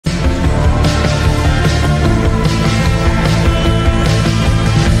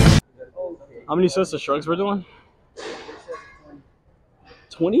How many sets of shrugs we're doing?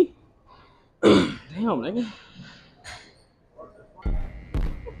 20? Damn, nigga.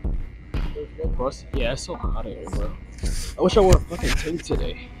 Bro, yeah, it's so hot in here, bro. I wish I wore a fucking tank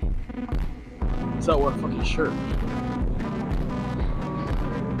today. So I wore a fucking shirt.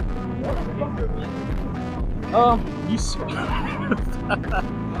 You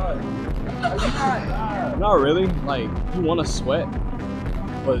Not really. Like, you want to sweat,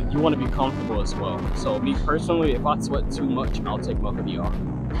 but you want to be comfortable as well. So me personally, if I sweat too much, I'll take my hoodie off.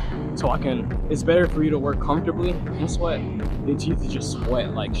 So I can, it's better for you to work comfortably and sweat than to just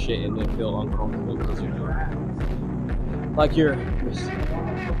sweat like shit and then feel uncomfortable because you're like yeah,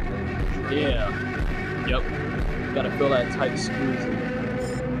 yep. You gotta feel that tight squeeze.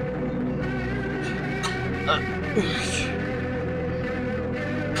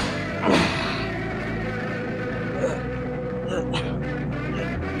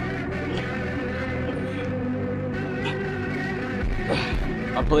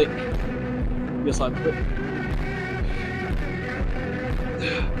 I play. Yes, I play.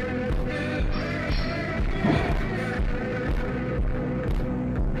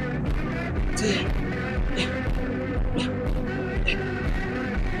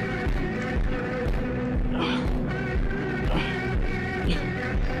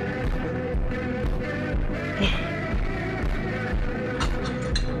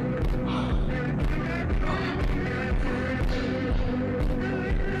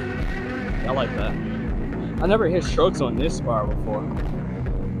 I like that. I never hit strokes on this bar before.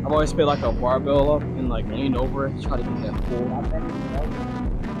 I've always put like a barbell up and like lean over it, try to get that pull.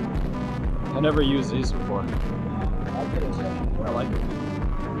 I never used these before. I like it.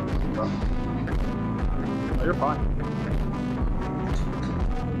 Oh, you're fine.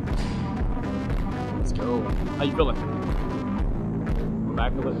 Let's go. How you feeling?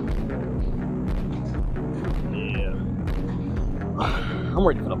 Immaculate? Yeah. I'm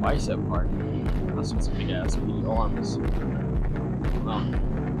ready for the bicep part. That's some big ass meaty arms.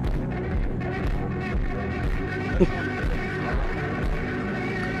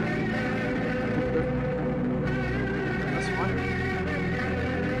 That's fine.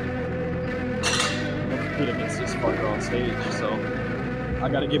 I'm gonna compete against this fucker on stage, so I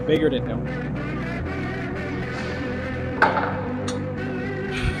gotta get bigger than him.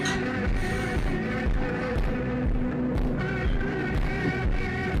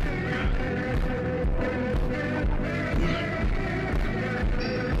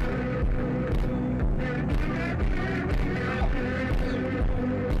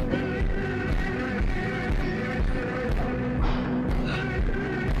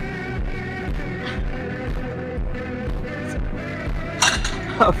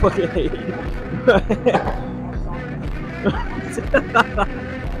 I fucking hate you.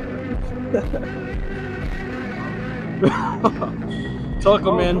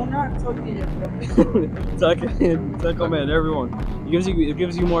 Taco man. Taco man, everyone. It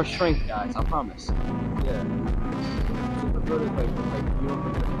gives you more strength, guys. I promise. Yeah.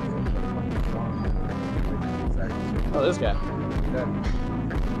 Oh, this guy. Yeah.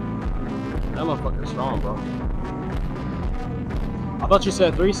 That motherfucker's strong, bro. I thought you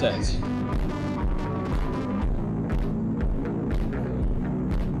said 3 sets.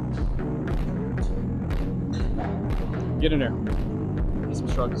 Get in there. Get some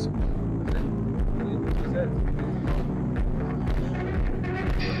shrugs.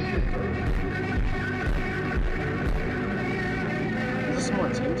 Is this some more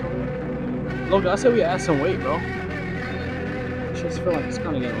Tim's over there? Logan, I said we add some weight, bro. I just feel like it's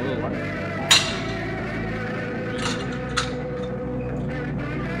kind of getting a little light.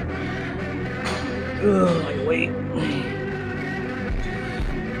 Ugh, like wait.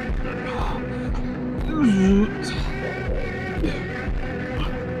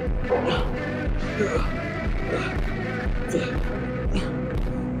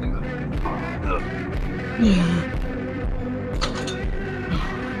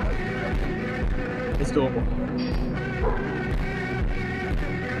 It's doable.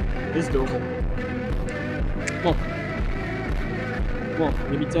 It's doable. Come on. Come on,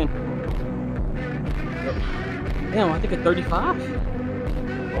 maybe 10. Damn, I think at 35?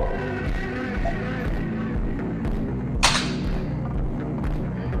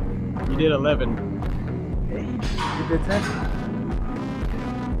 You did 11. Hey, you did 10.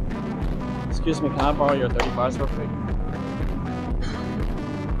 Excuse me, can I borrow your 35s real quick?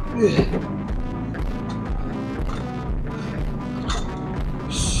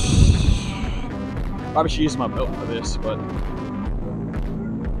 Probably should use my belt for this, but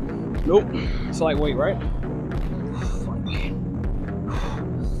nope. It's lightweight, right?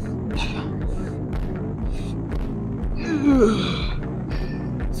 Guys,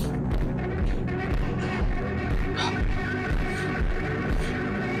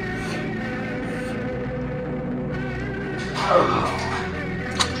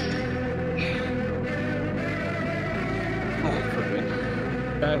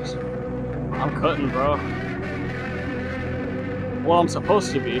 I'm cutting, bro. Well, I'm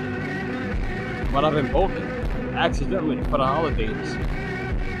supposed to be, but I've been bulking accidentally for the holidays.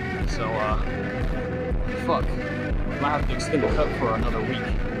 So, fuck. I might have to extend the cut for another week.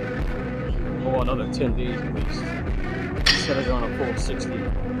 Or another 10 days at least. Instead of going a full 60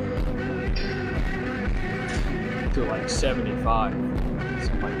 to like 75.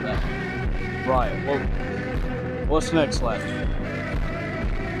 Something like that. Right, well, what's next, lad?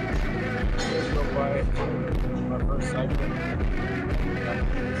 My first cycle.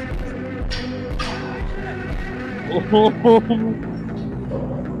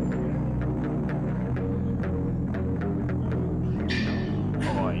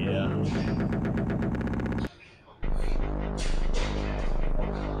 Oh yeah.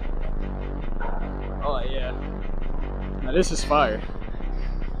 Oh yeah. Now this is fire.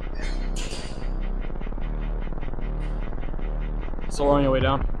 So on your way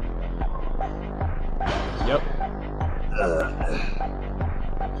down. Yep.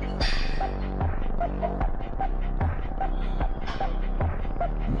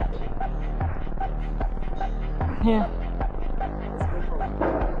 Yeah.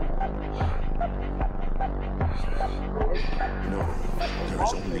 No, there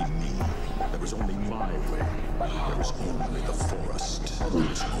is only me. There is only my way. There is only the forest.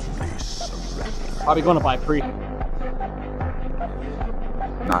 There is only surrender. Probably gonna buy pre.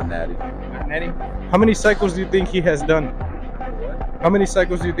 Not Natty. Natty, how many cycles do you think he has done? How many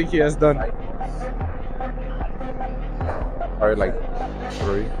cycles do you think he has done? Or like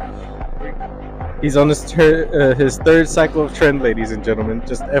 3. He's on his third cycle of trend, ladies and gentlemen.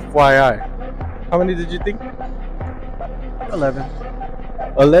 Just FYI. How many did you think? 11.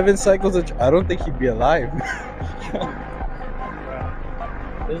 11 cycles of I don't think he'd be alive.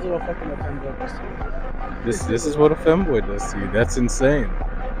 This is what fucking femboy does to you. This is what a femboy does to you. That's insane.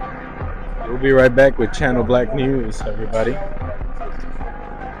 We'll be right back with Channel Black News, everybody.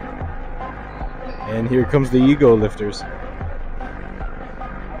 And here comes the ego lifters.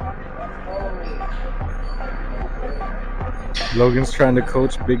 Logan's trying to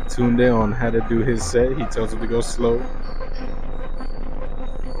coach Big Tunde on how to do his set. He tells him to go slow.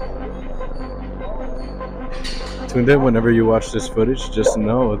 Tunde, whenever you watch this footage, just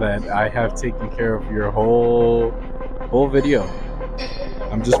know that I have taken care of your whole video.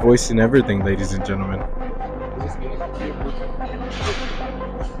 I'm just voicing everything, ladies and gentlemen.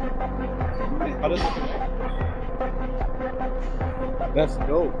 That's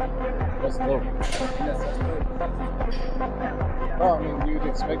dope. That's dope. Oh, I mean, you'd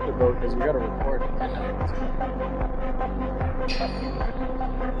expect it though, because we gotta record it.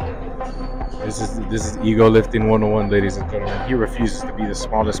 This is ego lifting 101, ladies and gentlemen. He refuses to be the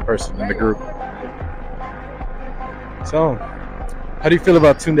smallest person in the group. So, how do you feel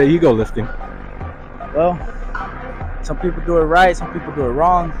about Tunde ego lifting? Well, some people do it right, some people do it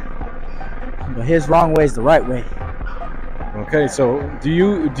wrong, but his wrong way is the right way. Okay, so do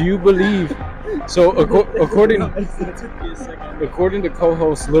you believe? So according to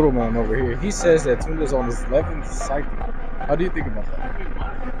co-host Little Man over here, he says that Tunde's on his 11th cycle. How do you think about that?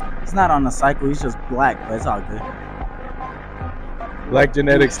 He's not on a cycle, he's just black, but it's all good. Black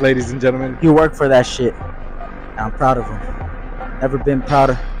genetics, ladies and gentlemen. He worked for that shit, and I'm proud of him. Never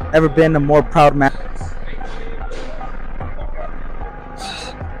been a more proud man.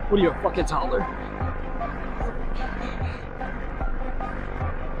 What are you, a fucking toddler?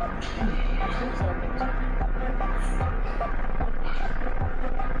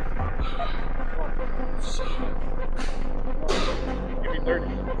 Give me 30.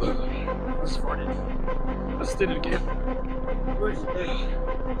 Let's start it. Let's do it again.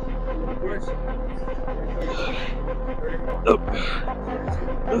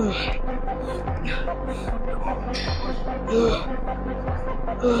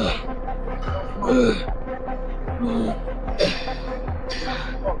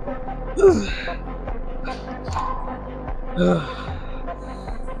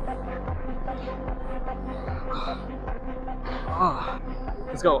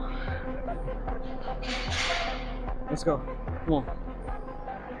 Let's go. Let's go. Come on.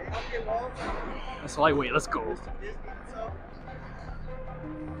 That's lightweight. Let's go.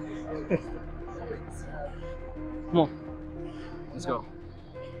 Come on. Let's go.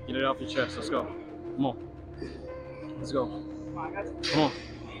 Get it off your chest. Let's go. Come on. Let's go. Come on.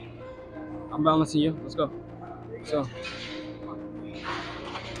 I'm balancing you. Let's go. So.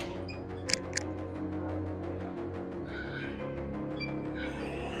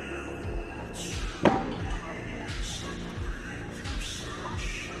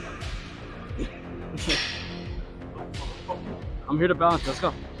 I'm here to balance. Let's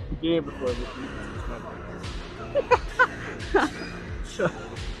go. Yeah, before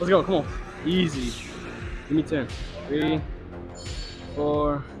Let's go. Come on. Easy. Give me 10. 3,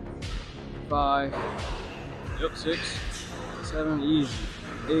 4, 5. Yep. 6, 7. Easy.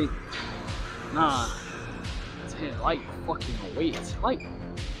 8, 9, 10. Light fucking weight. Light.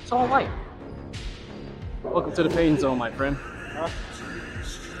 It's all light. Welcome to the pain zone, my friend.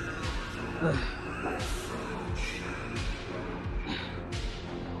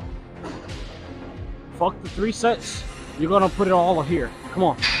 Fuck the 3 sets. You're gonna put it all here. Come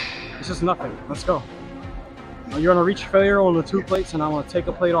on. It's just nothing. Let's go. You're gonna reach failure on the 2 plates, and I'm gonna take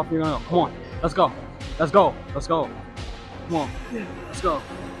a plate off. You're gonna go. Come on. Let's go. Let's go. Let's go. Come on. Let's go.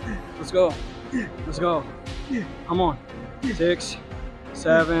 Let's go. Let's go. Come on. 6,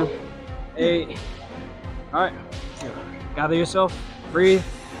 7, 8. All right. Gather yourself. Breathe.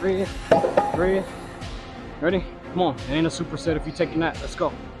 Breathe. Breathe. Ready? Come on. It ain't a superset if you take a nap. Let's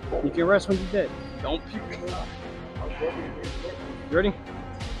go. You can rest when you're dead. Don't puke. You ready?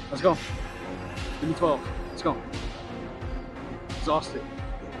 Let's go. Give me 12. Let's go. Exhausted.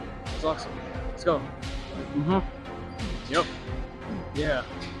 Exhausted. Let's go. Yep. Yeah.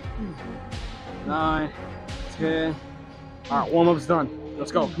 9, 10. All right, warm-up's done.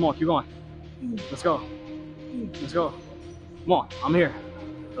 Let's go. Come on, keep going. Let's go. Let's go. Come on, I'm here.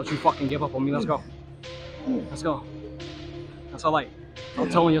 Don't you fucking give up on me. Let's go. Let's go. That's all right. I'm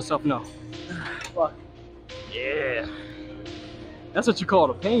telling yourself no. Fuck. Yeah. That's what you call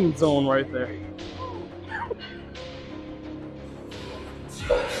the pain zone right there.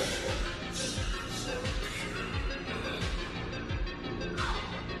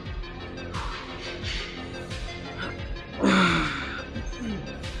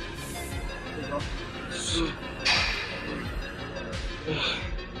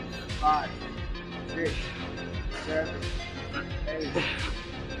 Five, 6, 7, 8,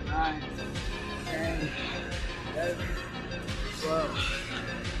 9, 10, 11, 12.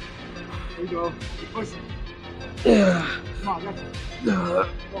 Here we go. Keep pushing. Come on, got you. Go.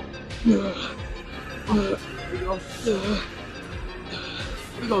 Here we go. Here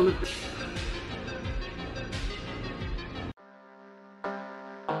we go. Lift it.